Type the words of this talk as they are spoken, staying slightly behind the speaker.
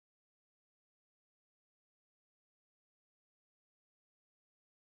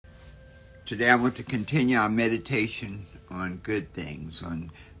Today I want to continue our meditation on good things, on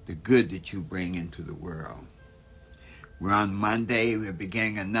the good that you bring into the world. We're on Monday. We're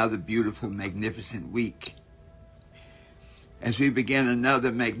beginning another beautiful, magnificent week. As we begin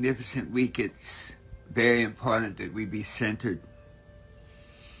another magnificent week, it's very important that we be centered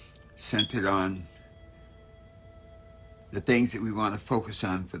on the things that we want to focus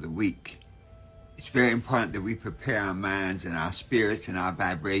on for the week. It's very important that we prepare our minds and our spirits and our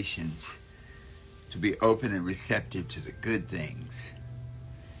vibrations to be open and receptive to the good things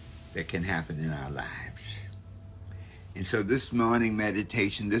that can happen in our lives. And so this morning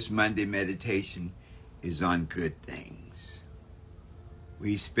meditation, this Monday meditation, is on good things.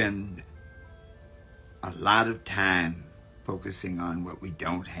 We spend a lot of time focusing on what we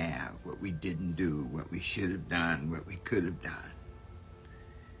don't have, what we didn't do, what we should have done, what we could have done.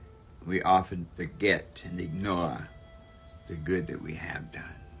 We often forget and ignore the good that we have done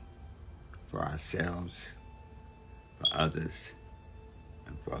for ourselves, for others,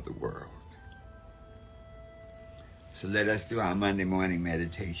 and for the world. So let us do our Monday morning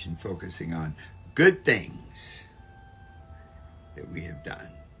meditation focusing on good things that we have done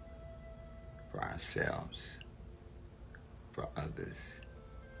for ourselves, for others,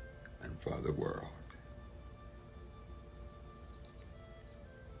 and for the world.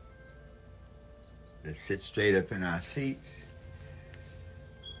 Let's sit straight up in our seats.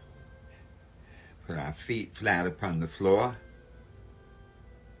 Put our feet flat upon the floor.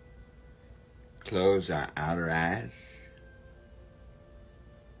 Close our outer eyes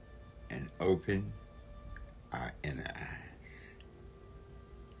and open our inner eyes.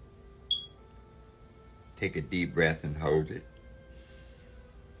 Take a deep breath and hold it.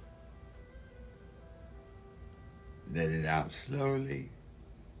 Let it out slowly.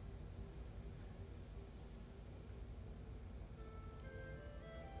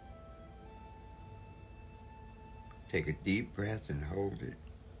 Take a deep breath and hold it.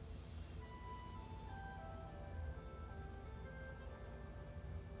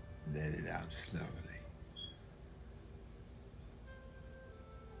 Let it out slowly.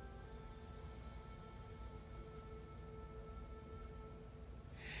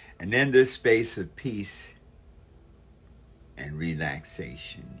 And in this space of peace and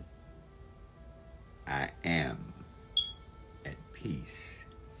relaxation, I am at peace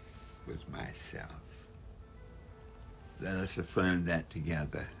with myself. Let us affirm that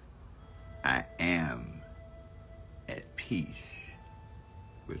together. I am at peace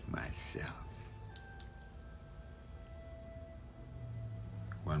with myself.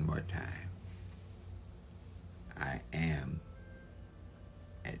 One more time. I am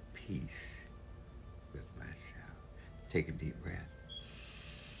at peace with myself. Take a deep breath.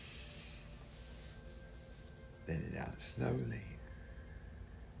 Let it out slowly.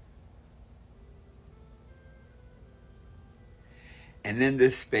 And in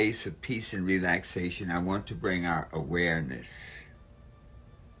this space of peace and relaxation, I want to bring our awareness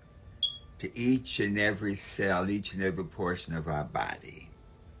to each and every cell, each and every portion of our body.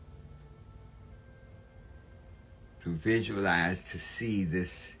 To visualize, to see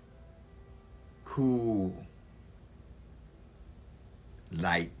this cool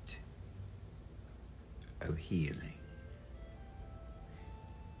light of healing.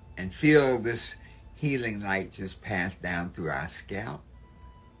 And feel this healing light just pass down through our scalp,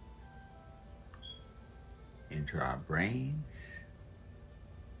 into our brains,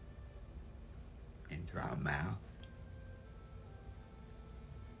 into our mouth,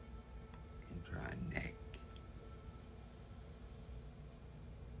 into our neck.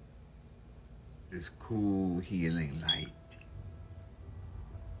 This cool healing light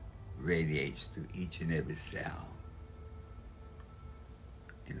radiates through each and every cell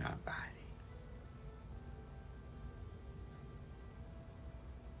in our body.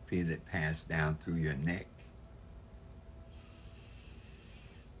 Feel it pass down through your neck,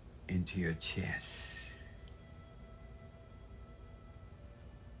 into your chest.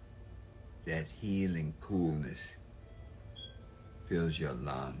 That healing coolness fills your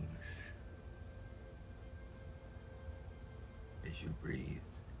lungs as you breathe.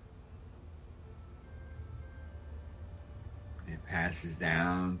 It passes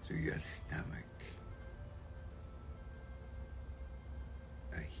down through your stomach.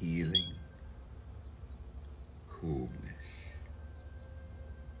 A healing coolness.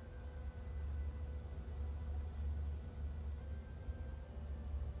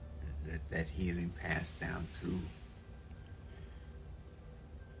 And let that healing pass down through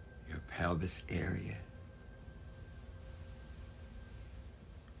your pelvis area,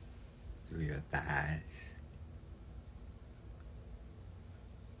 through your thighs,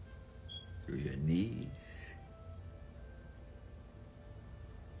 through your knees.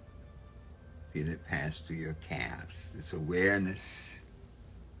 Feel it pass through your calves. This awareness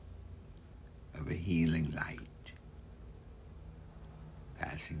of a healing light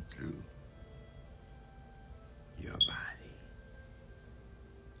passing through your body,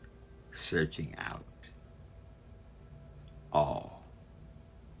 searching out all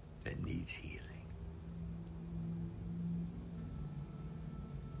that needs healing.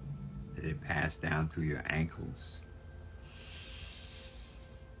 Let it pass down through your ankles,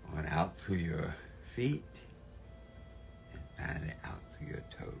 on out through your feet, and finally out through your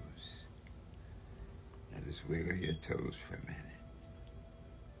toes. Now just wiggle your toes for a minute,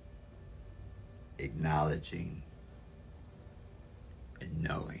 acknowledging and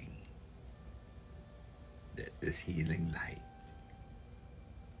knowing that this healing light,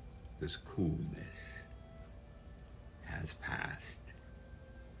 this coolness, has passed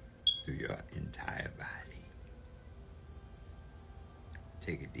through your entire body.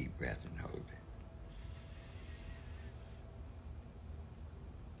 Take a deep breath and hold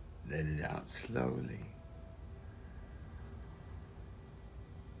it. Let it out slowly.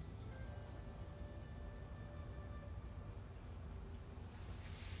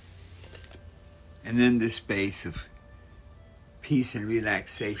 And in this space of peace and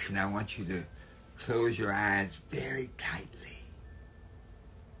relaxation, I want you to close your eyes very tightly.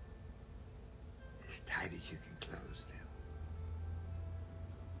 As tight as you can close them.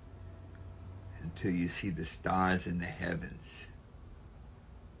 Until you see the stars in the heavens.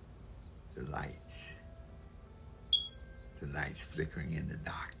 The lights flickering in the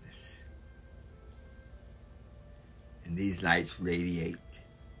darkness. And these lights radiate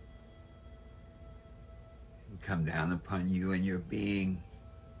and come down upon you and your being.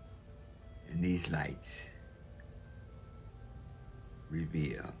 And these lights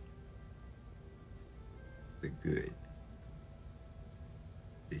reveal the good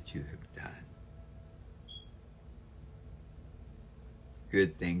that you have done.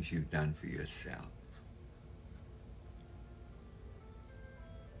 Good things you've done for yourself.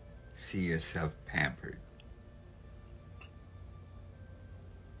 See yourself pampered.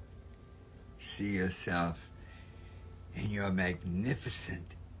 See yourself in your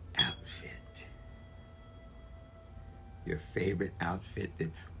magnificent outfit. Your favorite outfit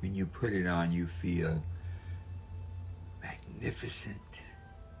that when you put it on you feel magnificent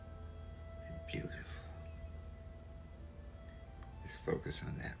and beautiful. Just focus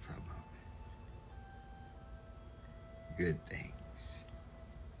on that for a moment. Good things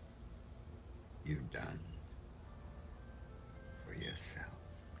you've done for yourself.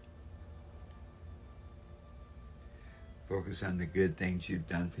 Focus on the good things you've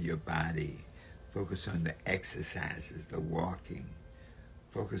done for your body. Focus on the exercises, the walking.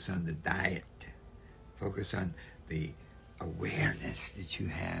 Focus on the diet. Focus on the awareness that you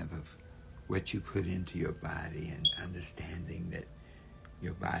have of what you put into your body and understanding that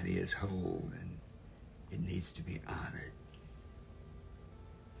your body is whole and it needs to be honored.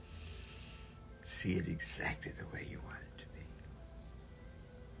 See it exactly the way you want it to be.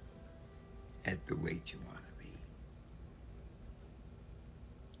 At the weight you want to be.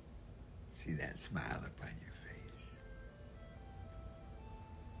 See that smile upon your face.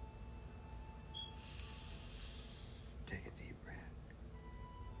 Take a deep breath.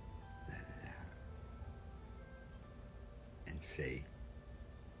 Let it out. And say,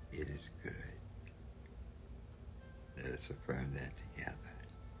 it is good. Let us affirm that together.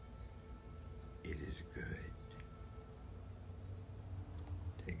 It is good.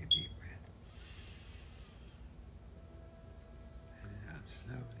 Take a deep breath. Let it out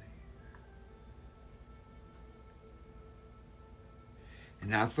slowly. And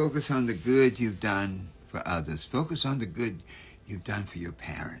now focus on the good you've done for others. Focus on the good you've done for your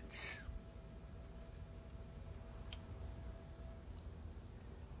parents.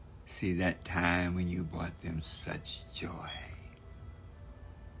 See that time when you brought them such joy.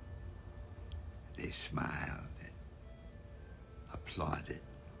 They smiled and applauded.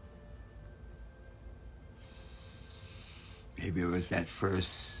 Maybe it was that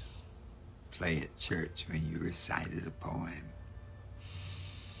first play at church when you recited a poem.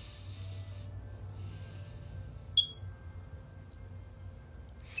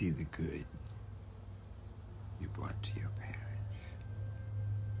 See the good you brought to your parents.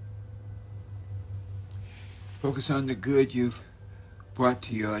 Focus on the good you've brought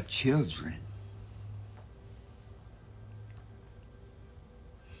to your children.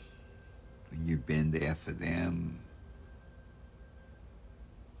 When you've been there for them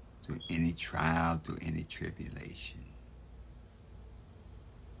through any trial, through any tribulation.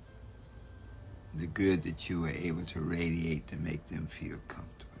 the good that you were able to radiate to make them feel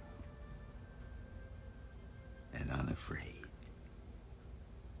comfortable and unafraid.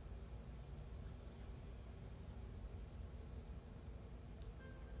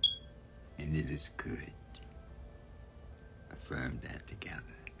 And it is good. Affirm that together.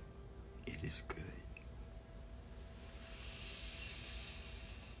 It is good.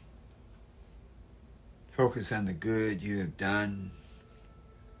 Focus on the good you have done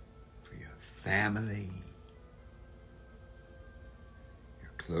for your family,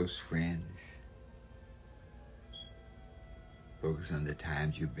 your close friends. Focus on the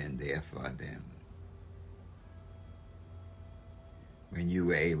times you've been there for them, when you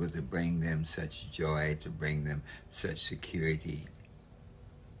were able to bring them such joy, to bring them such security,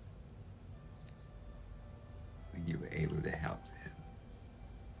 when you were able to help them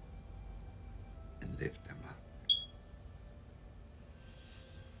and lift them up.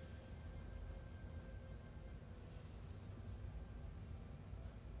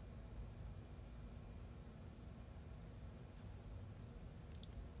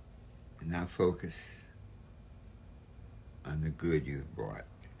 And now focus on the good you've brought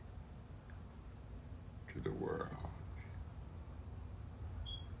to the world.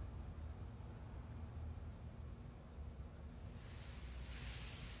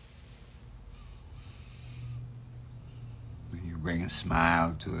 When you bring a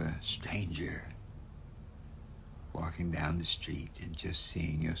smile to a stranger walking down the street, and just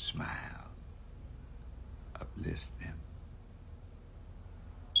seeing your smile uplifts them.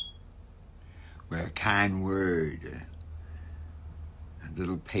 Where a kind word, a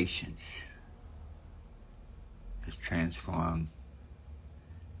little patience has transformed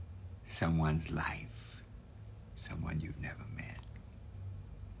someone's life, someone you've never met.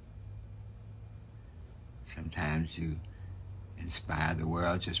 Sometimes you inspire the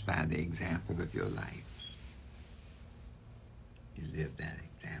world just by the example of your life. You live that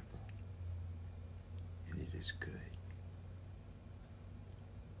example, and it is good.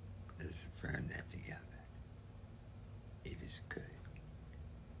 Let's affirm that together. It is good.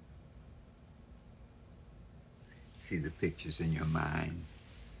 See the pictures in your mind.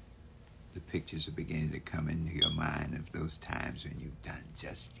 The pictures are beginning to come into your mind of those times when you've done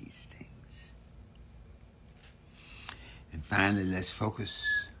just these things. And finally, let's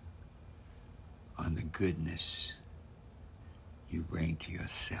focus on the goodness you bring to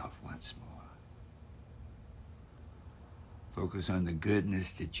yourself once more. Focus on the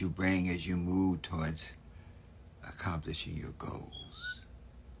goodness that you bring as you move towards accomplishing your goals,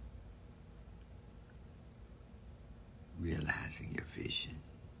 realizing your vision,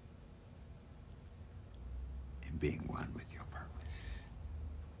 and being one with your purpose.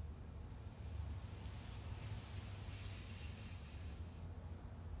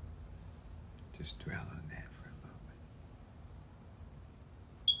 Just dwell on that for a moment.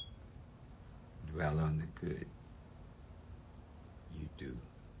 Dwell on the good you do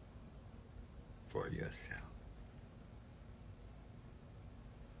for yourself.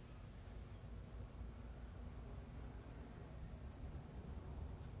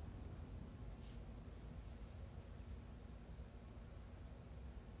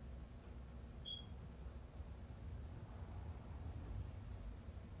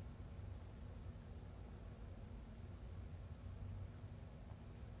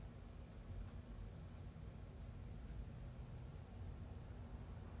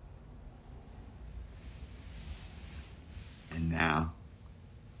 And now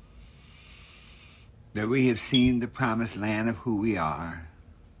that we have seen the promised land of who we are,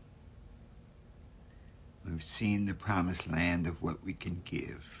 we've seen the promised land of what we can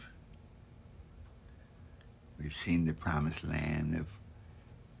give. We've seen the promised land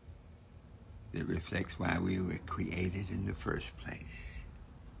that reflects why we were created in the first place,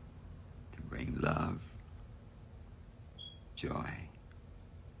 to bring love, joy,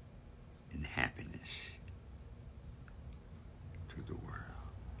 and happiness to the world.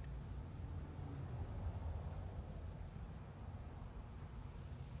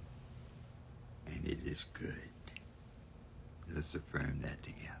 And it is good. Let's affirm that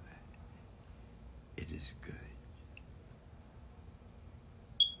together. It is good.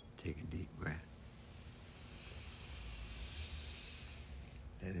 Take a deep breath.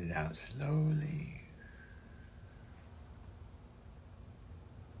 Let it out slowly.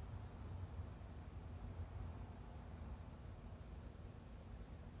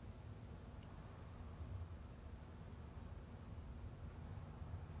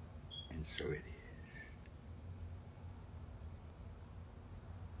 And so it is.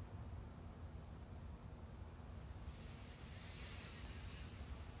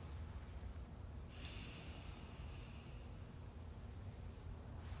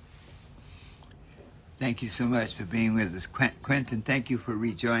 Thank you so much for being with us. Quentin, thank you for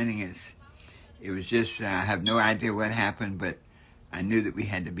rejoining us. It was just, I have no idea what happened, but I knew that we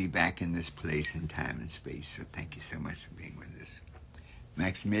had to be back in this place in time and space. So thank you so much for being with us.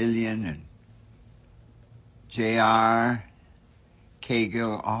 Maximilian and JR,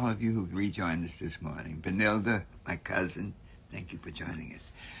 Kagel, all of you who've rejoined us this morning. Benilda, my cousin, thank you for joining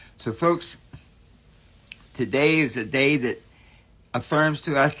us. So folks, today is a day that affirms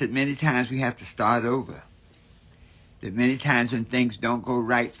to us that many times we have to start over. That many times when things don't go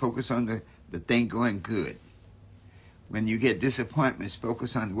right, focus on the thing going good. When you get disappointments,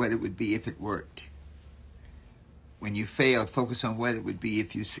 focus on what it would be if it worked. When you fail, focus on what it would be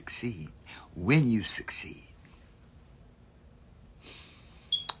if you succeed. When you succeed.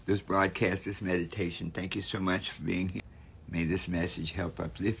 This broadcast, this meditation, thank you so much for being here. May this message help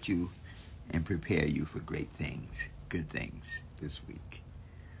uplift you and prepare you for great things, good things this week.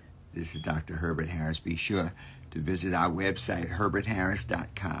 This is Dr. Herbert Harris. Be sure to visit our website,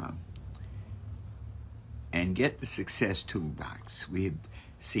 herbertharris.com, and get the Success Toolbox. We have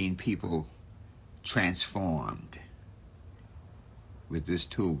seen people transformed with this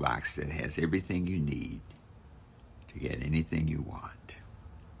toolbox that has everything you need to get anything you want.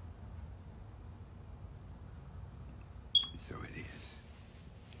 So it is.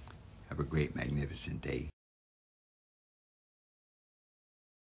 Have a great, magnificent day.